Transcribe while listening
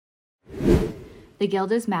The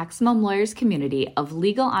Guild is Maximum Lawyers' community of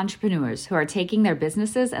legal entrepreneurs who are taking their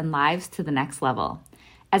businesses and lives to the next level.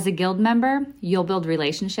 As a Guild member, you'll build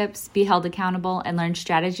relationships, be held accountable, and learn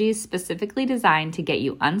strategies specifically designed to get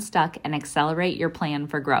you unstuck and accelerate your plan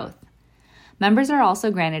for growth. Members are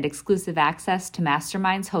also granted exclusive access to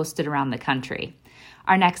masterminds hosted around the country.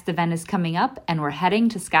 Our next event is coming up, and we're heading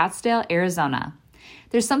to Scottsdale, Arizona.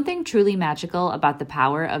 There's something truly magical about the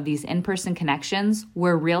power of these in-person connections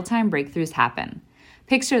where real-time breakthroughs happen.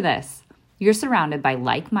 Picture this. You're surrounded by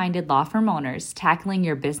like-minded law firm owners tackling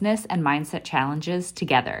your business and mindset challenges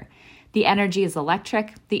together. The energy is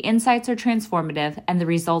electric, the insights are transformative, and the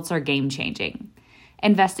results are game-changing.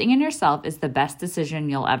 Investing in yourself is the best decision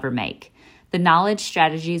you'll ever make. The knowledge,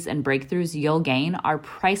 strategies, and breakthroughs you'll gain are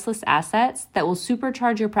priceless assets that will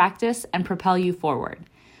supercharge your practice and propel you forward.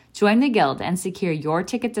 Join the Guild and secure your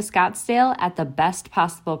ticket to Scottsdale at the best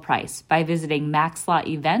possible price by visiting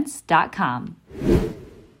maxlawevents.com.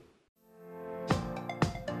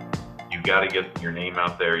 You got to get your name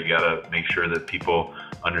out there. You got to make sure that people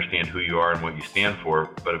understand who you are and what you stand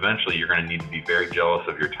for. But eventually, you're going to need to be very jealous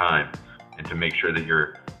of your time and to make sure that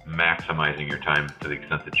you're maximizing your time to the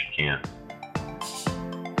extent that you can.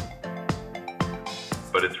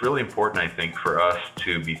 But it's really important, I think, for us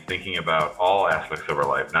to be thinking about all aspects of our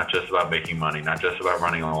life, not just about making money, not just about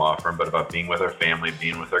running a law firm, but about being with our family,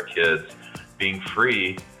 being with our kids, being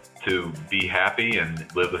free to be happy and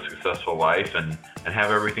live a successful life and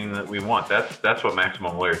have everything that we want. That's what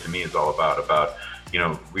Maximum Lawyer to me is all about,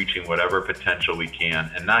 reaching whatever potential we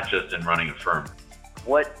can, and not just in running a firm.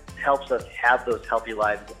 What helps us have those healthy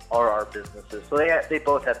lives are our businesses. So they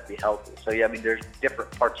both have to be healthy. So there's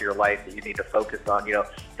different parts of your life that you need to focus on.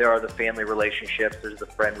 There are the family relationships, there's the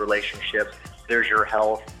friend relationships, there's your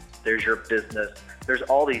health, there's your business. There's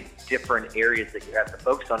all these different areas that you have to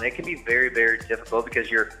focus on. It can be very, very difficult because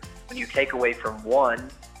when you take away from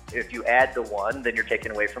one, if you add to one, then you're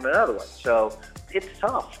taking away from another one. So it's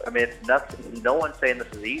tough. It's nothing. No one's saying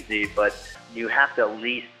this is easy, but you have to at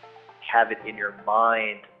least have it in your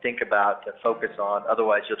mind, think about, to focus on.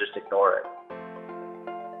 Otherwise, you'll just ignore it.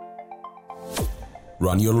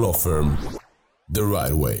 Run your law firm the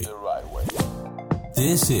right way.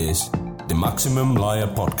 This is the Maximum Lawyer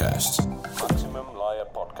Podcast.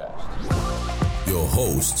 Your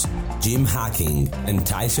hosts, Jim Hacking and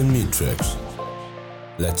Tyson Mutrux.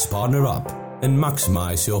 Let's partner up and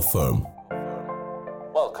maximize your firm.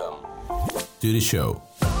 Welcome to the show.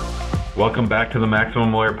 Welcome back to the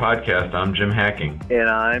Maximum Lawyer Podcast. I'm Jim Hacking. And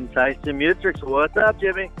I'm Tyson Mutrux. What's up,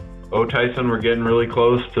 Jimmy? Oh, Tyson, we're getting really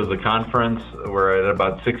close to the conference. We're at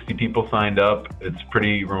about 60 people signed up. It's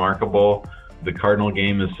pretty remarkable. The Cardinal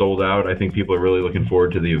game is sold out. I think people are really looking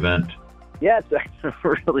forward to the event. Yeah, it's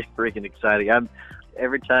really freaking exciting.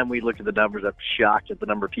 Every time we look at the numbers, I'm shocked at the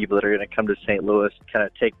number of people that are going to come to St. Louis, kind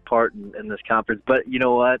of take part in this conference. But you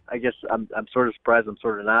know what? I guess I'm sort of surprised. I'm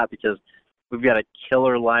sort of not, because we've got a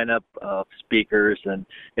killer lineup of speakers, and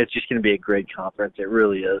it's just going to be a great conference. It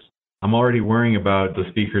really is. I'm already worrying about the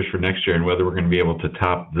speakers for next year and whether we're going to be able to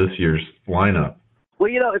top this year's lineup. Well,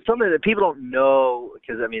 it's something that people don't know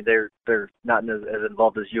because, they're not as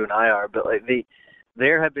involved as you and I are, but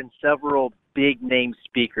there have been several big-name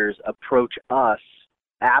speakers approach us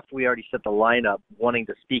after we already set the lineup wanting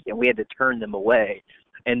to speak, and we had to turn them away.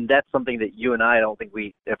 And that's something that you and I don't think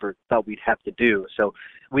we ever thought we'd have to do. So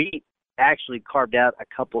we actually carved out a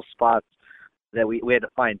couple spots that we had to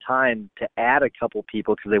find time to add a couple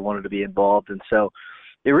people because they wanted to be involved. And so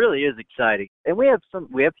it really is exciting. And we have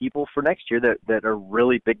people for next year that are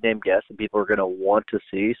really big-name guests and people are going to want to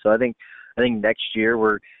see. So I think next year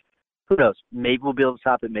who knows, maybe we'll be able to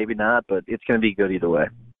top it, maybe not, but it's going to be good either way.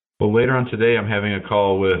 Well, later on today, I'm having a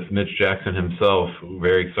call with Mitch Jackson himself.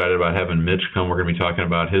 Very excited about having Mitch come. We're going to be talking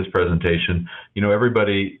about his presentation.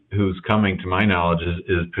 Everybody who's coming, to my knowledge,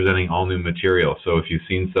 is presenting all new material. So if you've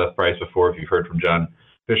seen Seth Price before, if you've heard from John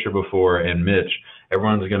Fisher before, and Mitch,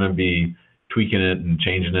 everyone's going to be tweaking it and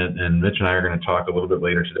changing it. And Mitch and I are going to talk a little bit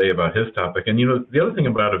later today about his topic. And, the other thing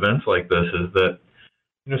about events like this is that,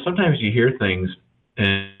 sometimes you hear things,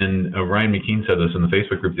 and Ryan McKean said this in the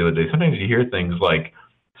Facebook group the other day, sometimes you hear things like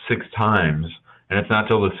 6 times, and it's not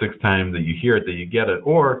till the 6th time that you hear it that you get it.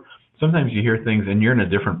 Or sometimes you hear things and you're in a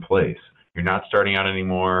different place. You're not starting out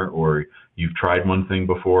anymore, or you've tried one thing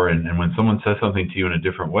before, and when someone says something to you in a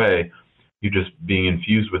different way, you're just being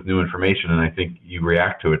infused with new information, and I think you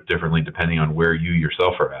react to it differently depending on where you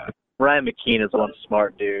yourself are at. Ryan McKean is one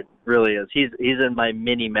smart dude, really is. He's in my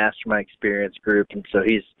mini mastermind experience group, and so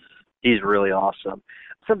he's really awesome.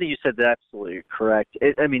 Something you said is absolutely correct.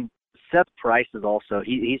 Seth Price is also,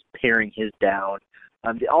 he's paring his down.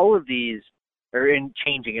 All of these or in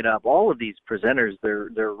changing it up. All of these presenters,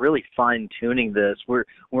 they're really fine tuning this. We're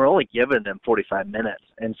only giving them 45 minutes,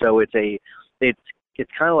 and so it's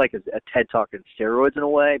kind of like a TED Talk in steroids in a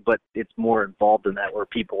way, but it's more involved in that, where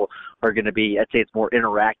people are going to be, I'd say it's more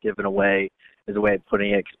interactive in a way, is a way of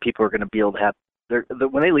putting it, because people are going to be able to have,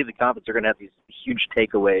 when they leave the conference, they're going to have these huge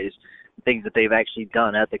takeaways, things that they've actually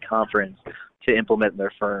done at the conference to implement in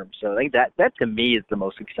their firm. So I think that to me is the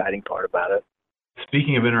most exciting part about it.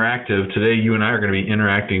 Speaking of interactive, today you and I are going to be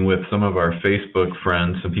interacting with some of our Facebook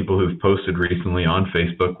friends, some people who've posted recently on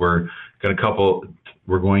Facebook. We're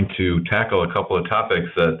going to tackle a couple of topics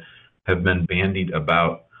that have been bandied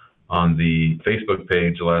about on the Facebook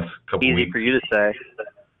page the last couple of weeks. Easy for you to say.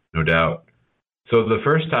 No doubt. So the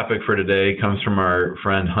first topic for today comes from our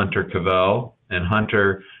friend Hunter Cavell, and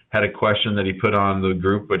Hunter had a question that he put on the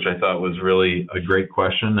group, which I thought was really a great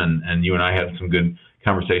question, and you and I had some good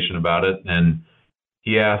conversation about it. And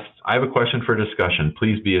he asked, I have a question for discussion.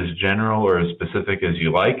 Please be as general or as specific as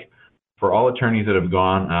you like. For all attorneys that have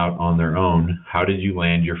gone out on their own, how did you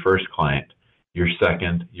land your first client, your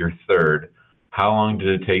second, your third? How long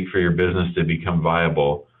did it take for your business to become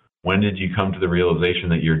viable? When did you come to the realization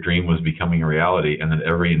that your dream was becoming a reality and that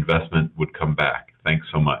every investment would come back? Thanks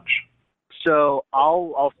so much. So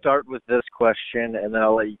I'll start with this question, and then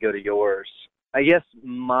I'll let you go to yours. I guess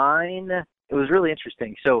mine, it was really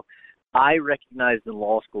interesting. So I recognized in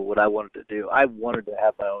law school what I wanted to do. I wanted to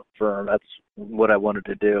have my own firm. That's what I wanted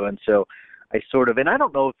to do. And so I and I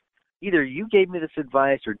don't know if either you gave me this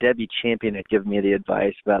advice or Debbie Champion had given me the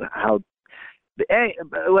advice about how,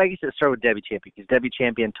 well, I guess it started with Debbie Champion, because Debbie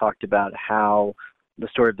Champion talked about how the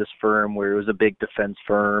story of this firm where it was a big defense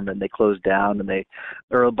firm and they closed down and there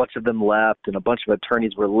were a bunch of them left and a bunch of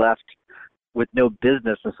attorneys were left with no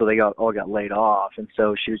business, and so they all got laid off. And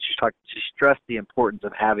so she stressed the importance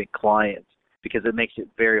of having clients, because it makes it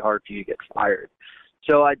very hard for you to get fired.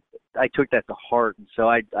 So I took that to heart, and so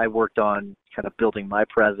I worked on kind of building my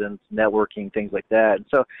presence, networking, things like that. And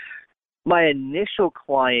so my initial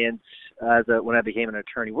clients, when I became an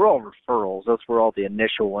attorney, were all referrals. That's where all the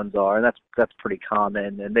initial ones are, and that's pretty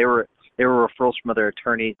common. And they were referrals from other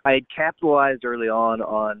attorneys. I had capitalized early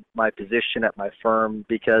on my position at my firm,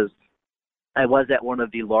 because I was at one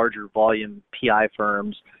of the larger volume PI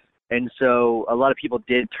firms, and so a lot of people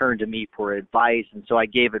did turn to me for advice, and so I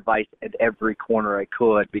gave advice at every corner I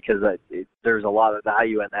could, because there's a lot of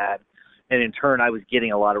value in that, and in turn I was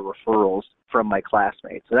getting a lot of referrals from my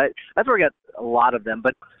classmates. So that's where I got a lot of them.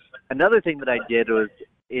 But another thing that I did was,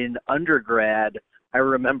 in undergrad, I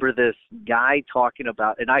remember this guy talking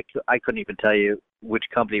about, and I couldn't even tell you which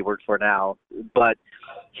company he worked for now, but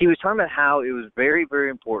he was talking about how it was very, very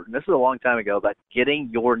important. This is a long time ago, about getting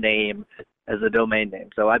your name as a domain name.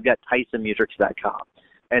 So I've got TysonMutrix.com.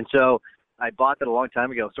 And so I bought that a long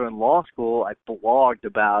time ago. So in law school, I blogged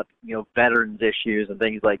about, veterans issues and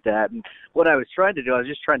things like that. And what I was trying to do, I was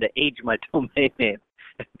just trying to age my domain name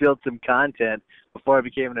and build some content before I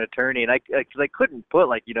became an attorney. And because I couldn't put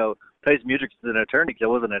Tyson Mutrix as an attorney, because I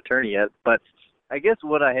wasn't an attorney yet. But I guess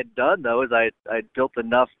what I had done, though, is I built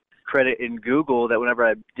enough credit in Google that whenever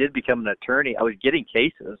I did become an attorney, I was getting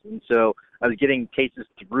cases. And so I was getting cases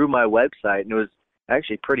through my website, and it was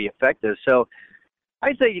actually pretty effective. So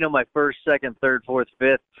I'd say, my first, second, third, fourth,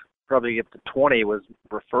 fifth, probably up to 20 was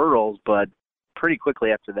referrals. But pretty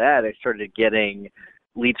quickly after that, I started getting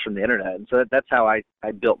leads from the internet. And so that's how I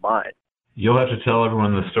built mine. You'll have to tell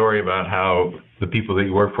everyone the story about how the people that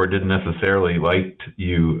you work for didn't necessarily like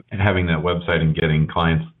you having that website and getting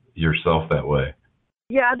clients yourself that way.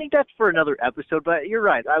 Yeah, I think that's for another episode, but you're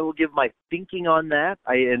right. I will give my thinking on that,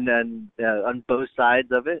 on both sides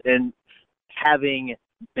of it, and having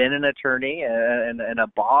been an attorney and a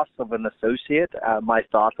boss of an associate, my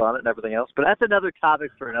thoughts on it and everything else. But that's another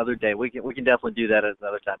topic for another day. We can definitely do that at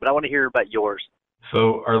another time. But I want to hear about yours.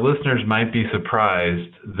 So our listeners might be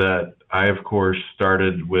surprised that I, of course,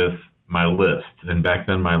 started with my list. And back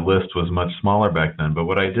then, my list was much smaller back then. But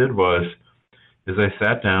what I did is I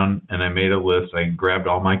sat down and I made a list. I grabbed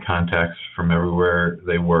all my contacts from everywhere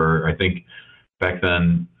they were. I think back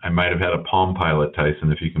then I might have had a Palm Pilot,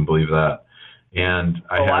 Tyson, if you can believe that. And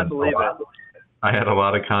I had a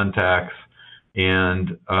lot of contacts.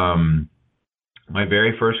 And my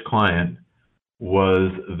very first client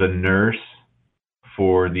was the nurse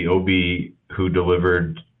for the OB who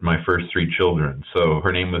delivered my first 3 children. So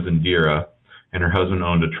her name was Indira, and her husband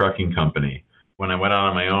owned a trucking company. When I went out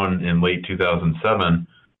on my own in late 2007,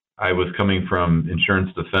 I was coming from insurance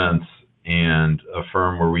defense and a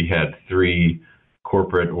firm where we had 3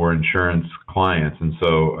 corporate or insurance clients. And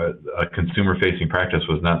so a consumer-facing practice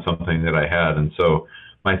was not something that I had. And so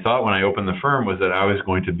my thought when I opened the firm was that I was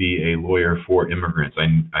going to be a lawyer for immigrants.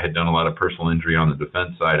 I had done a lot of personal injury on the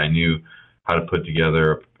defense side. I knew how to put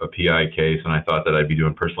together a PI case, and I thought that I'd be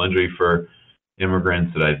doing personal injury for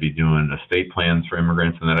immigrants, that I'd be doing estate plans for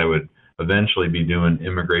immigrants, and that I would eventually be doing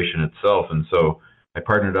immigration itself. And so I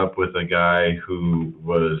partnered up with a guy who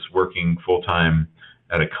was working full-time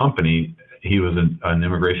at a company. He was an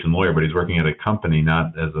immigration lawyer, but he's working at a company,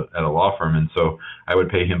 not at a law firm. And so I would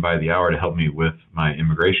pay him by the hour to help me with my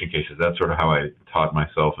immigration cases. That's sort of how I taught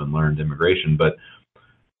myself and learned immigration. But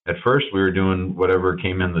at first, we were doing whatever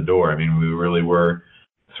came in the door. I mean, we really were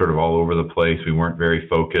sort of all over the place. We weren't very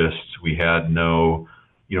focused. We had no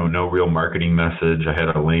real marketing message. I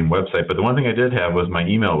had a lame website. But the one thing I did have was my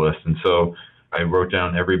email list. And so I wrote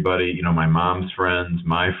down everybody, my mom's friends,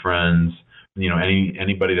 my friends,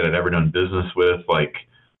 anybody that I'd ever done business with, like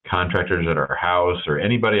contractors at our house or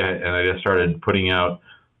anybody. And I just started putting out,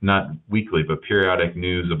 not weekly, but periodic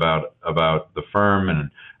news about the firm. And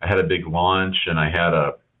I had a big launch, and I had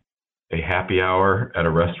a happy hour at a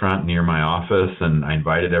restaurant near my office, and I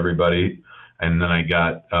invited everybody. And then I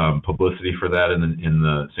got publicity for that in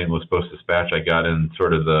the St. Louis Post-Dispatch. I got in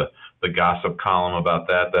sort of the gossip column about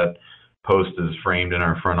that. That post is framed in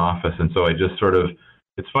our front office. And so I just sort of,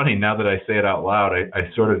 it's funny, now that I say it out loud,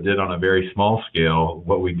 I sort of did on a very small scale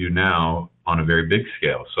what we do now on a very big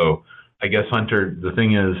scale. So I guess, Hunter, the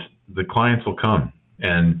thing is, the clients will come.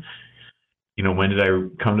 And when did I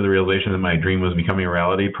come to the realization that my dream was becoming a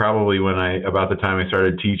reality? Probably about the time I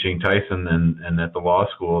started teaching Tyson and at the law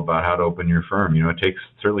school about how to open your firm. It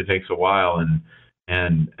certainly takes a while,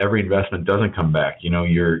 and every investment doesn't come back.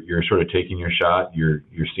 You're sort of taking your shot. You're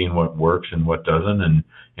seeing what works and what doesn't, and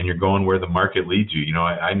you're going where the market leads you.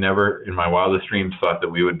 I never in my wildest dreams thought that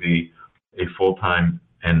we would be a full-time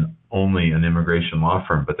and only an immigration law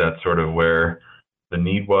firm, but that's sort of where the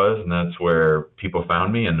need was, and that's where people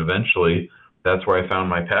found me, and eventually that's where I found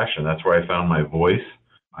my passion. That's where I found my voice.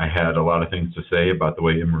 I had a lot of things to say about the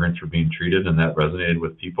way immigrants were being treated, and that resonated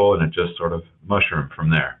with people, and it just sort of mushroomed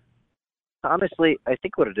from there. Honestly, I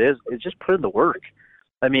think what it is just put in the work.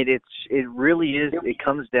 I mean, it really is. It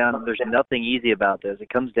comes down. There's nothing easy about this. It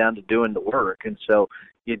comes down to doing the work, and so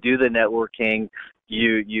you do the networking.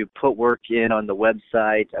 You put work in on the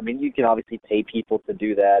website. I mean, you can obviously pay people to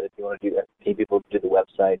do that if you want to do that. Pay people to do the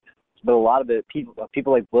website. But a lot of it,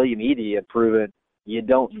 people like William Eady have proven you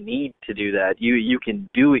don't need to do that. You can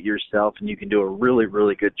do it yourself, and you can do a really,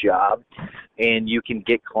 really good job, and you can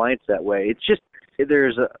get clients that way. It's just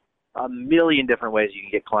there's a million different ways you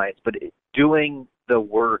can get clients, but doing the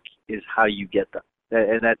work is how you get them,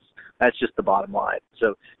 and that's just the bottom line.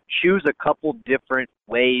 So choose a couple different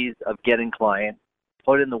ways of getting clients,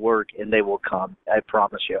 put in the work, and they will come. I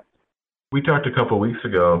promise you. We talked a couple of weeks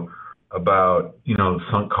ago about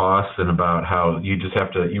sunk costs and about how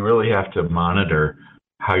you really have to monitor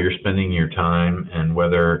how you're spending your time and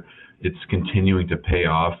whether it's continuing to pay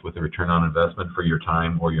off with a return on investment for your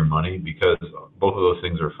time or your money, because both of those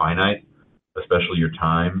things are finite, especially your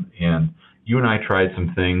time. And you and I tried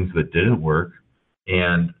some things that didn't work,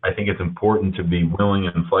 and I think it's important to be willing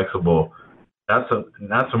and flexible, not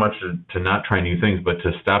so much to not try new things, but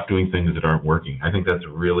to stop doing things that aren't working. I think that's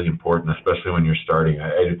really important, especially when you're starting.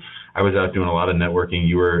 I was out doing a lot of networking.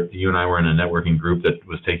 You and I were in a networking group that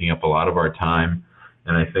was taking up a lot of our time,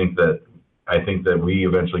 and I think that we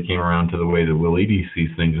eventually came around to the way that Will Eady sees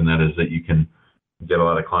things, and that is that you can get a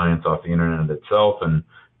lot of clients off the internet itself, and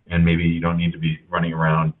maybe you don't need to be running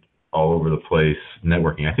around all over the place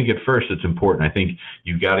networking. I think at first it's important. I think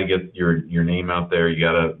you've got to get your name out there. You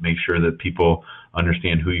got to make sure that people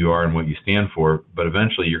understand who you are and what you stand for. But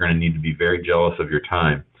eventually you're going to need to be very jealous of your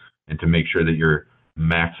time and to make sure that you're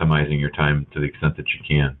maximizing your time to the extent that you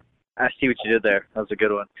can. I see what you did there. That was a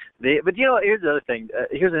good one. But here's the other thing.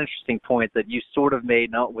 Here's an interesting point that you sort of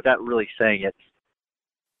made without really saying it.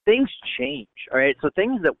 Things change, all right? So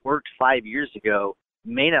things that worked 5 years ago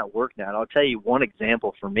may not work now. And I'll tell you one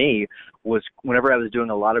example for me was whenever I was doing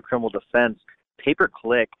a lot of criminal defense,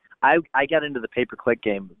 pay-per-click, I got into the pay-per-click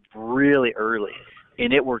game really early,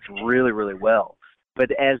 and it worked really, really well. But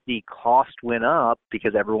as the cost went up,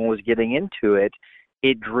 because everyone was getting into it,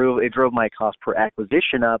 it drove my cost per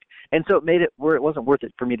acquisition up, and so it made it where it wasn't worth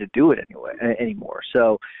it for me to do it anymore.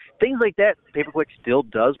 So things like that, pay-per-click still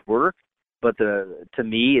does work, but to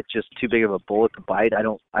me, it's just too big of a bullet to bite. I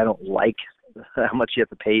don't like how much you have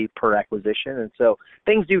to pay per acquisition, and so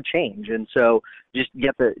things do change, and so just you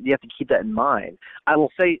have to keep that in mind. I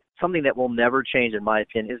will say something that will never change, in my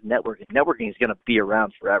opinion, is networking. Networking is going to be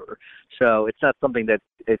around forever, so it's not something that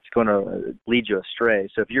it's going to lead you astray.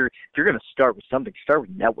 So if you're going to start with something, start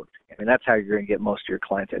with networking. I mean, that's how you're going to get most of your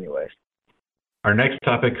clients, anyways. Our next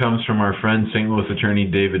topic comes from our friend, St. Louis attorney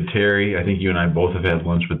David Terry. I think you and I both have had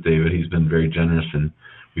lunch with David. He's been very generous, and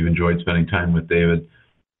we've enjoyed spending time with David.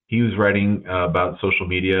 He was writing about social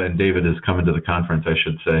media, and David is coming to the conference, I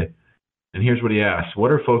should say. And here's what he asked. What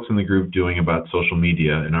are folks in the group doing about social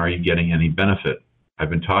media, and are you getting any benefit? I've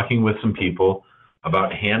been talking with some people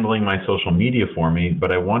about handling my social media for me,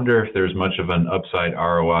 but I wonder if there's much of an upside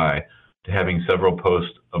ROI to having several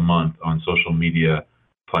posts a month on social media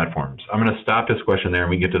platforms. I'm going to stop this question there, and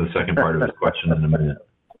we get to the second part of his question in a minute.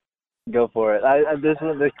 Go for it.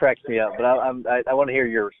 This cracks me up, but I want to hear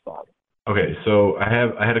your response. Okay, so I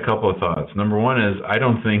had a couple of thoughts. Number one is I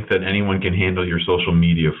don't think that anyone can handle your social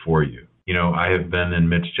media for you. You know, I have been in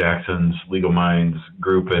Mitch Jackson's Legal Minds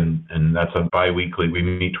group, and that's a bi-weekly. We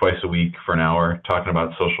meet twice a week for an hour talking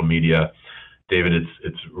about social media. David,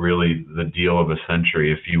 it's really the deal of a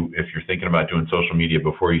century. If you're thinking about doing social media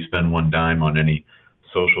before you spend one dime on any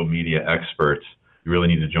social media experts, you really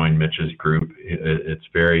need to join Mitch's group. It's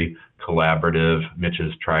very collaborative. Mitch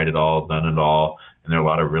has tried it all, done it all, and there are a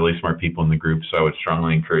lot of really smart people in the group, so I would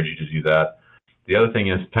strongly encourage you to do that. The other thing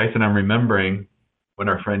is, Tyson, I'm remembering when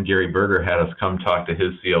our friend Gary Berger had us come talk to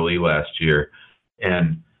his CLE last year,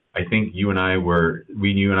 and I think you and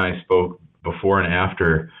I spoke before and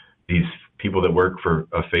after these people that work for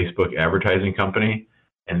a Facebook advertising company,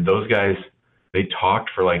 and those guys, they talked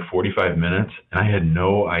for like 45 minutes, and I had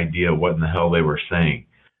no idea what in the hell they were saying.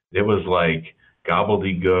 It was like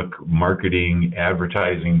gobbledygook marketing,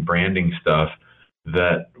 advertising, branding stuff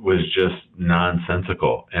that was just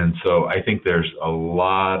nonsensical. And so I think there's a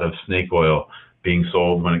lot of snake oil being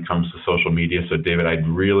sold when it comes to social media. So David, I'd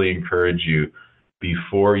really encourage you,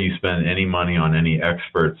 before you spend any money on any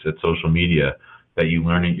experts at social media, that you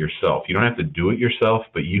learn it yourself. You don't have to do it yourself,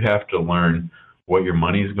 but you have to learn what your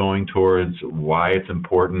money's going towards, why it's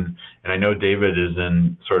important. And I know David is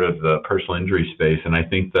in sort of the personal injury space, and I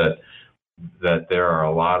think that there are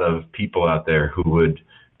a lot of people out there who would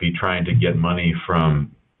be trying to get money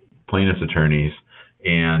from plaintiff's attorneys,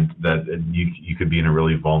 and that you could be in a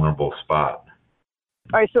really vulnerable spot.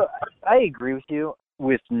 All right, so I agree with you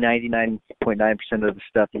with 99.9% of the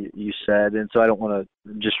stuff that you said, and so I don't want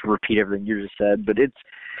to just repeat everything you just said, but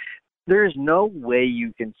there's no way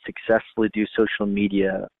you can successfully do social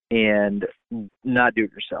media and not do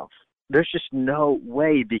it yourself. There's just no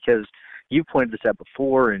way, because you pointed this out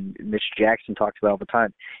before, and Mitch Jackson talks about it all the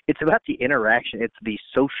time. It's about the interaction. It's the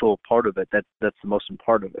social part of it that's the most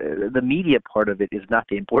important part of it. The media part of it is not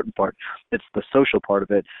the important part. It's the social part of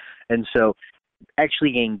it. And so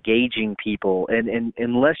actually engaging people, and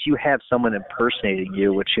unless you have someone impersonating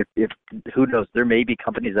you, which if who knows, there may be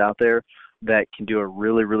companies out there that can do a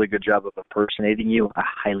really, really good job of impersonating you. I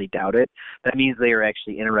highly doubt it. That means they are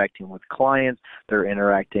actually interacting with clients. They're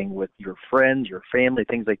interacting with your friends, your family,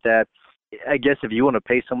 things like that. I guess if you want to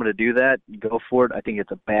pay someone to do that, go for it. I think it's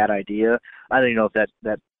a bad idea. I don't even know if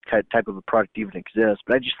that type of a product even exists,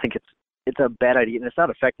 but I just think it's a bad idea, and it's not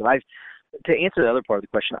effective. To answer the other part of the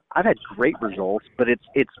question, I've had great results, but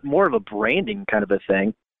it's more of a branding kind of a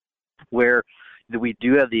thing, where we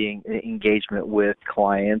do have the engagement with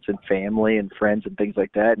clients and family and friends and things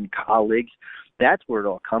like that, and colleagues. That's where it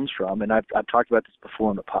all comes from. And I've talked about this before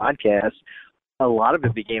on the podcast. A lot of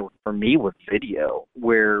it began for me with video,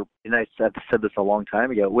 where, and I said this a long time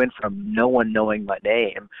ago, it went from no one knowing my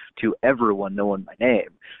name to everyone knowing my name.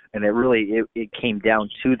 And it came down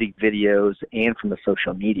to the videos and from the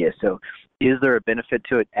social media. So is there a benefit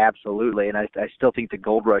to it? Absolutely. And I still think the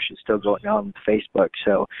gold rush is still going on with Facebook.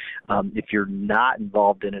 So if you're not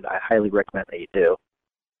involved in it, I highly recommend that you do.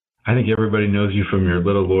 I think everybody knows you from your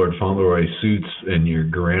Little Lord Fauntleroy suits and your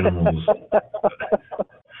Garanimals.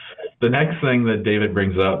 The next thing that David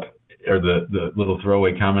brings up, or the little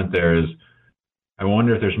throwaway comment there, is I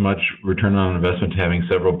wonder if there's much return on investment to having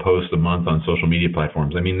several posts a month on social media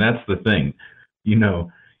platforms. I mean, that's the thing. You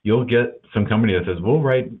know, you'll get some company that says, we'll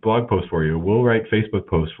write blog posts for you, we'll write Facebook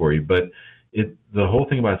posts for you, but the whole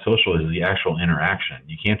thing about social is the actual interaction.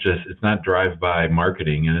 You can't it's not drive-by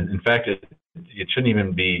marketing. And in fact, it shouldn't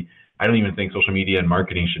even be, I don't even think social media and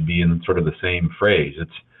marketing should be in sort of the same phrase.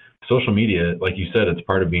 It's social media, like you said, it's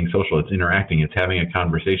part of being social. It's interacting. It's having a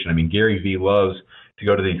conversation. I mean, Gary Vee loves to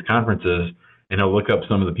go to these conferences, and he'll look up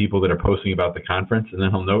some of the people that are posting about the conference, and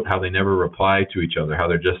then he'll note how they never reply to each other, how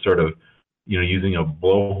they're just sort of, using a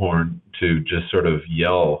blowhorn to just sort of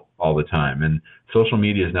yell all the time. And social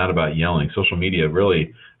media is not about yelling. Social media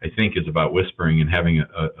really, I think, is about whispering and having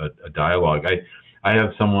a dialogue. I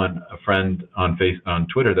have a friend on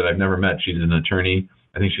Twitter that I've never met. She's an attorney.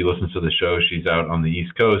 I think she listens to the show. She's out on the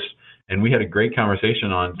East Coast. And we had a great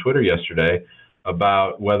conversation on Twitter yesterday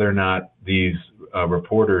about whether or not these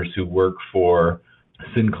reporters who work for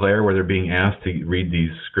Sinclair, where they're being asked to read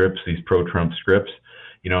these scripts, these pro-Trump scripts,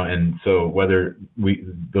 and so whether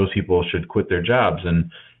those people should quit their jobs.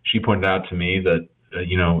 And she pointed out to me that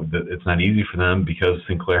that it's not easy for them because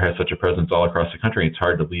Sinclair has such a presence all across the country. It's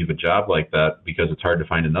hard to leave a job like that because it's hard to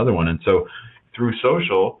find another one. And so through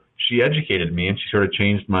social, she educated me and she sort of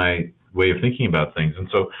changed my way of thinking about things. And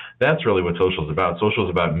so that's really what social is about. Social is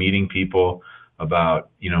about meeting people, about,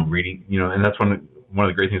 reading, and that's one of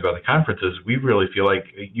the great things about the conference is we really feel like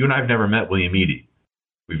you and I have never met William Eady.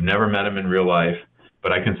 We've never met him in real life,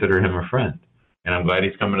 but I consider him a friend. And I'm glad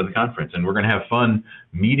he's coming to the conference. And we're going to have fun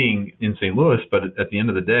meeting in St. Louis, but at the end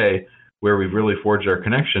of the day, where we've really forged our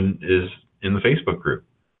connection is in the Facebook group.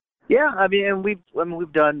 Yeah, and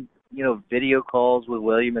we've done, video calls with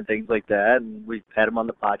William and things like that, and we've had him on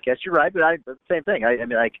the podcast. You're right, but the same thing.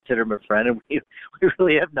 I consider him a friend, and we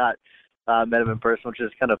really have not met him in person, which is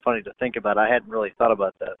kind of funny to think about. I hadn't really thought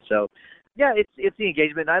about that. So, yeah, it's the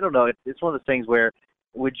engagement. I don't know. It's one of those things where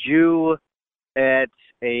would you at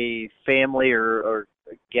a family or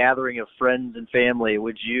a gathering of friends and family,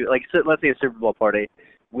 would you, let's say a Super Bowl party,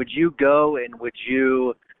 would you go and would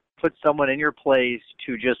you put someone in your place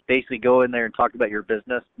to just basically go in there and talk about your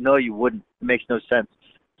business? No, you wouldn't. It makes no sense.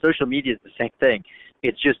 Social media is the same thing.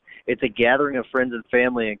 It's a gathering of friends and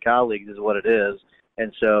family and colleagues is what it is.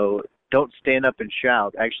 And so don't stand up and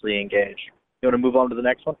shout, actually engage. You want to move on to the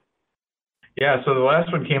next one? Yeah, so the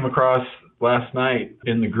last one came across last night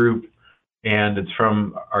in the group, and it's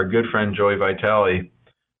from our good friend Joey Vitale.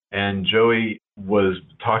 And Joey was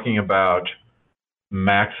talking about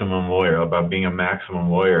maximum lawyer, about being a maximum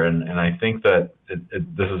lawyer. And I think that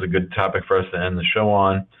this is a good topic for us to end the show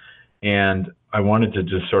on. And I wanted to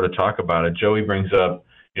just sort of talk about it. Joey brings up,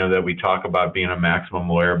 that we talk about being a maximum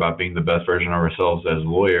lawyer, about being the best version of ourselves as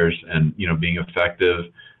lawyers and, being effective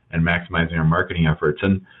and maximizing our marketing efforts.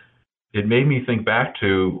 And it made me think back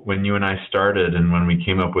to when you and I started and when we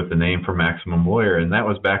came up with the name for Maximum Lawyer. And that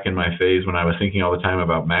was back in my phase when I was thinking all the time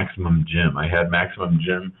about Maximum Jim. I had Maximum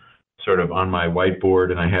Jim sort of on my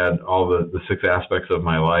whiteboard, and I had all the 6 aspects of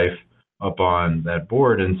my life up on that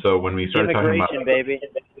board. And so when we started talking about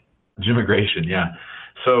Jimmigration, yeah.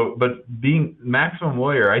 So, but being Maximum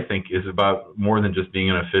Lawyer, I think, is about more than just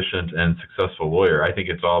being an efficient and successful lawyer. I think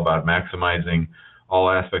it's all about maximizing all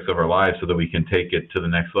aspects of our lives so that we can take it to the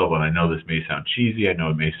next level. And I know this may sound cheesy. I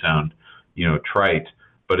know it may sound, trite,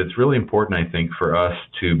 but it's really important, I think, for us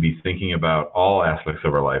to be thinking about all aspects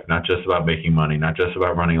of our life, not just about making money, not just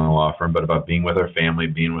about running a law firm, but about being with our family,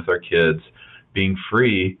 being with our kids, being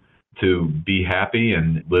free to be happy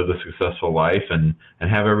and live a successful life and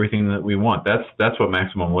have everything that we want. That's what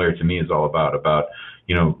Maximum Lawyer to me is all about,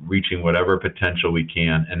 reaching whatever potential we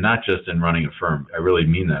can, and not just in running a firm. I really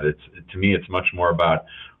mean that. To me, it's much more about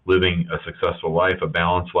living a successful life, a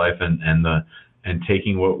balanced life, and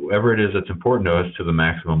taking whatever it is that's important to us to the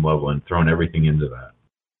maximum level and throwing everything into that.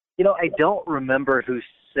 I don't remember who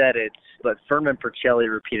said it, but Furman Percelli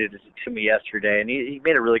repeated it to me yesterday, and he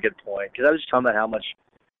made a really good point, because I was just talking about how much,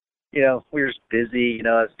 we were just busy, I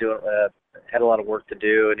was doing, had a lot of work to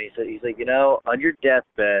do, and he's like, on your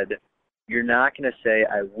deathbed, you're not going to say,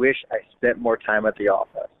 I wish I spent more time at the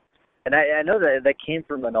office. And I know that came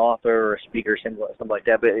from an author or a speaker, something like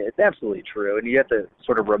that, but it's absolutely true. And you have to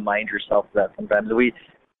sort of remind yourself of that sometimes.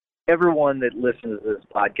 Everyone that listens to this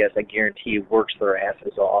podcast, I guarantee, works their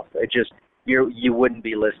asses off. It just, you wouldn't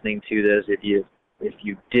be listening to this if you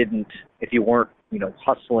weren't,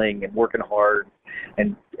 hustling and working hard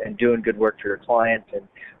and doing good work for your clients. And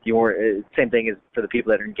you weren't, same thing as for the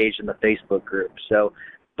people that are engaged in the Facebook group. So,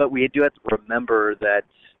 but we do have to remember that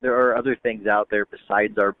there are other things out there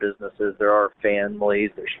besides our businesses. There are families,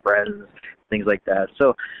 there's friends, things like that.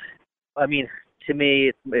 So, to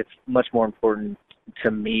me, it's much more important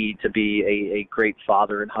to me to be a great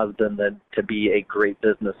father and husband than to be a great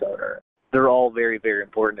business owner. They're all very, very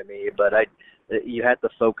important to me, but you have to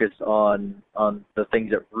focus on the things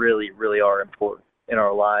that really, really are important in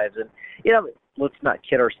our lives. And, let's not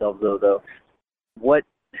kid ourselves, though. What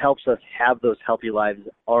helps us have those healthy lives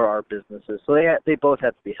are our businesses. So they both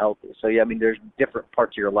have to be healthy. So, there's different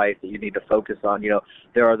parts of your life that you need to focus on.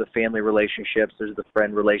 There are the family relationships, there's the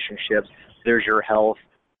friend relationships, there's your health,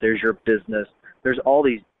 there's your business. There's all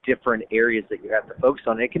these different areas that you have to focus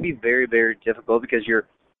on. It can be very, very difficult because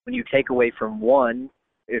when you take away from one,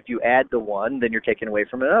 if you add to one, then you're taking away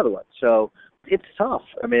from another one. So it's tough.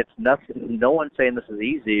 It's nothing. No one's saying this is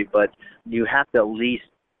easy, but you have to at least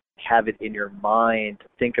have it in your mind to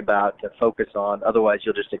think about, to focus on. Otherwise,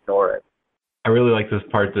 you'll just ignore it. I really like this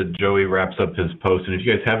part that Joey wraps up his post. And if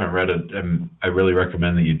you guys haven't read it, I really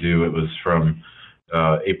recommend that you do. It was from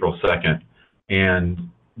April 2nd. And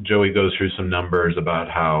Joey goes through some numbers about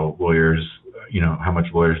how lawyers, how much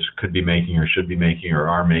lawyers could be making or should be making or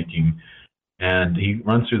are making. And he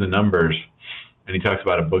runs through the numbers, and he talks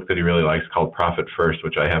about a book that he really likes called Profit First,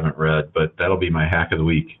 which I haven't read, but that'll be my hack of the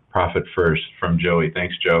week, Profit First from Joey.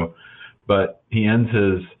 Thanks, Joe. But he ends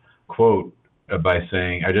his quote by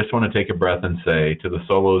saying, I just want to take a breath and say to the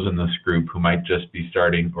solos in this group who might just be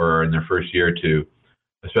starting or are in their first year or two,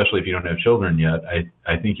 especially if you don't have children yet,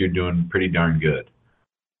 I think you're doing pretty darn good.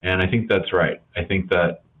 And I think that's right. I think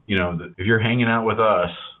that, if you're hanging out with us,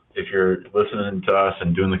 if you're listening to us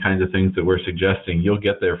and doing the kinds of things that we're suggesting, you'll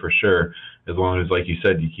get there for sure, as long as, like you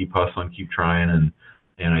said, you keep hustling, keep trying.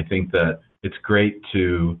 And I think that it's great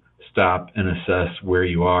to stop and assess where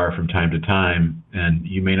you are from time to time. And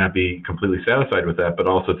you may not be completely satisfied with that, but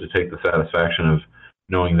also to take the satisfaction of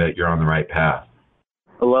knowing that you're on the right path.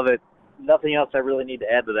 I love it. Nothing else I really need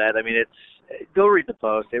to add to that. I mean, go read the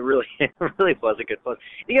post. It really was a good post.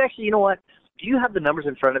 You know what? Do you have the numbers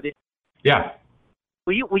in front of you? Yeah.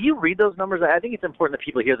 Will you read those numbers? I think it's important that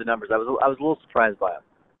people hear the numbers. I was a little surprised by them.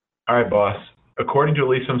 All right, boss. According to at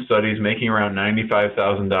least some studies, making around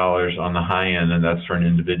 $95,000 on the high end, and that's for an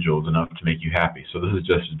individual, is enough to make you happy. So this is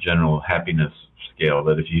just a general happiness scale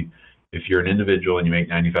that if you're an individual and you make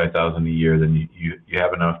 $95,000 a year, then you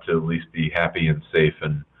have enough to at least be happy and safe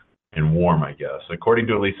and warm, I guess. According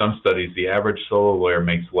to at least some studies, the average solo lawyer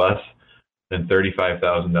makes less than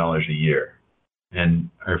 $35,000 a year. And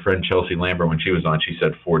our friend Chelsea Lambert, when she was on, she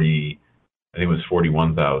said 40, I think it was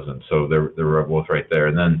 41,000. So they were both right there.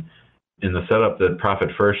 And then in the setup that Profit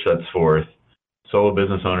First sets forth, solo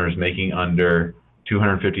business owners making under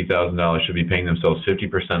 $250,000 should be paying themselves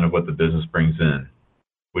 50% of what the business brings in,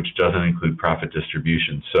 which doesn't include profit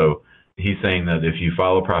distribution. So he's saying that if you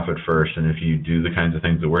follow Profit First and if you do the kinds of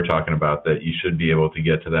things that we're talking about, that you should be able to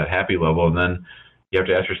get to that happy level. And then you have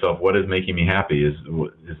to ask yourself, what is making me happy? Is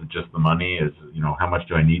it just the money? How much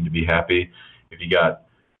do I need to be happy? If you got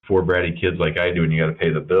 4 bratty kids like I do and you got to pay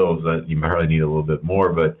the bills, that you probably need a little bit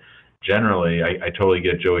more. But generally, I totally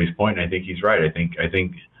get Joey's point, and I think he's right. I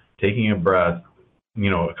think taking a breath,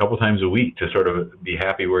 a couple times a week to sort of be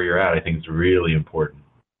happy where you're at, I think is really important.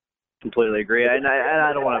 Completely agree. And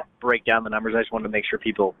I don't want to break down the numbers. I just wanted to make sure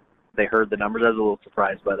they heard the numbers. I was a little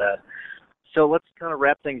surprised by that. So let's kind of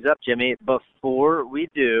wrap things up, Jimmy. Before we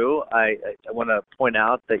do, I want to point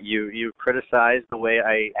out that you criticized the way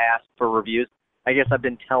I asked for reviews. I guess I've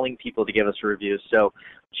been telling people to give us a review. So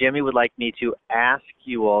Jimmy would like me to ask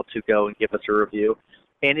you all to go and give us a review.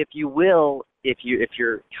 And if you will, if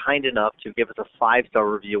you're kind enough to give us a 5-star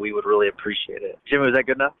review, we would really appreciate it. Jimmy, was that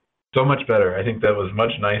good enough? So much better. I think that was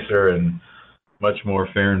much nicer and much more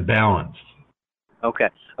fair and balanced. Okay.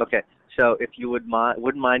 So if you wouldn't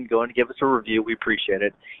mind going to give us a review, we appreciate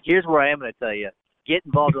it. Here's where I am going to tell you. Get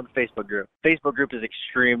involved in the Facebook group. Facebook group is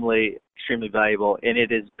extremely, extremely valuable, and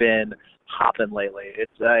it has been hopping lately.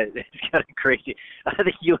 It's kind of crazy. I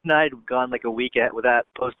think you and I have gone like a week without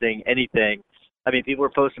posting anything. I mean, people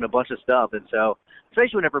are posting a bunch of stuff, and so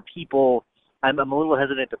especially whenever people, I'm a little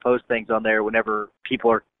hesitant to post things on there whenever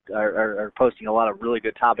people are posting a lot of really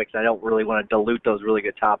good topics. I don't really want to dilute those really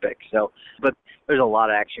good topics. So, but there's a lot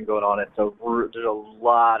of action going on, and so there's a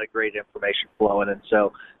lot of great information flowing, and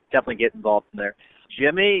so definitely get involved in there.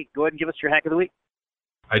 Jimmy, go ahead and give us your hack of the week.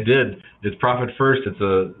 I did. It's Profit First. It's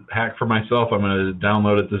a hack for myself. I'm going to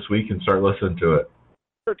download it this week and start listening to it.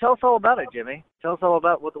 So tell us all about it, Jimmy. Tell us all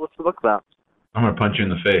about what's the book about. I'm going to punch you in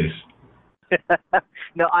the face.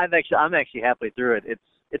 No, I'm actually halfway through it.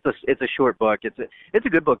 It's a short book. It's a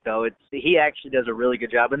good book though. He actually does a really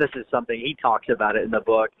good job, and this is something he talks about it in the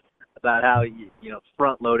book about how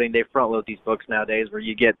front loading. They front load these books nowadays where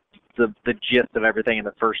you get the gist of everything in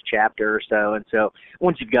the first chapter or so, and so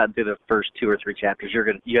once you've gotten through the first 2 or 3 chapters,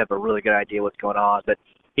 you have a really good idea what's going on. But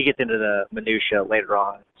he gets into the minutia later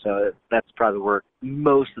on, so that's probably where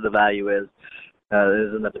most of the value is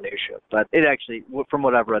in the minutia. But it actually, from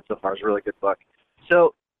what I've read so far, is a really good book.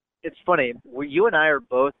 So it's funny. You and I are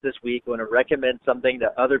both this week going to recommend something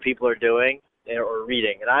that other people are doing or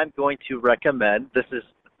reading, and I'm going to recommend. This is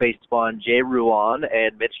based upon Jay Ruan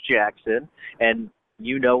and Mitch Jackson, and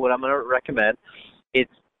you know what I'm going to recommend.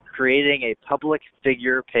 It's creating a public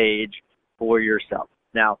figure page for yourself.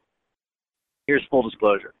 Now, here's full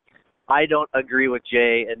disclosure. I don't agree with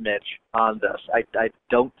Jay and Mitch on this. I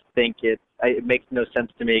don't think it makes no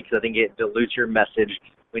sense to me because I think it dilutes your message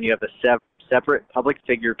when you have a separate public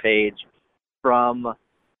figure page from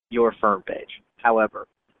your firm page. However,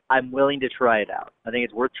 I'm willing to try it out. I think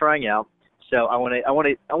it's worth trying out. So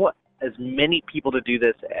as many people to do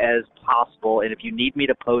this as possible. And if you need me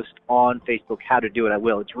to post on Facebook how to do it, I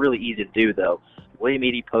will. It's really easy to do, though. William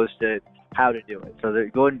Eady posted how to do it. So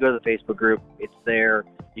go ahead and go to the Facebook group. It's there.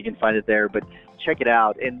 You can find it there. But check it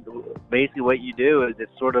out. And basically what you do is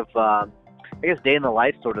it's sort of, I guess, day in the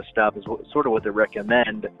life sort of stuff is sort of what they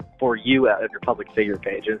recommend for you at your public figure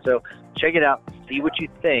page. And so check it out. See what you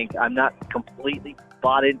think. I'm not completely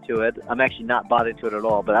bought into it. I'm actually not bought into it at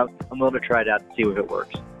all, but I'm willing to try it out and see if it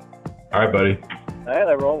works. All right, buddy. All right,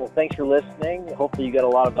 everyone. Well, thanks for listening. Hopefully you got a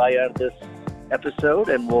lot of value out of this episode,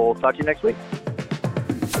 and we'll talk to you next week.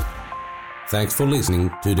 Thanks for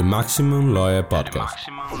listening to the Maximum Lawyer Podcast.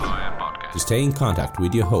 To stay in contact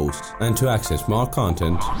with your hosts and to access more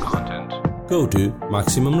content, go to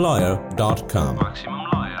MaximumLawyer.com.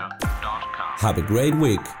 Have a great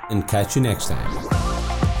week and catch you next time.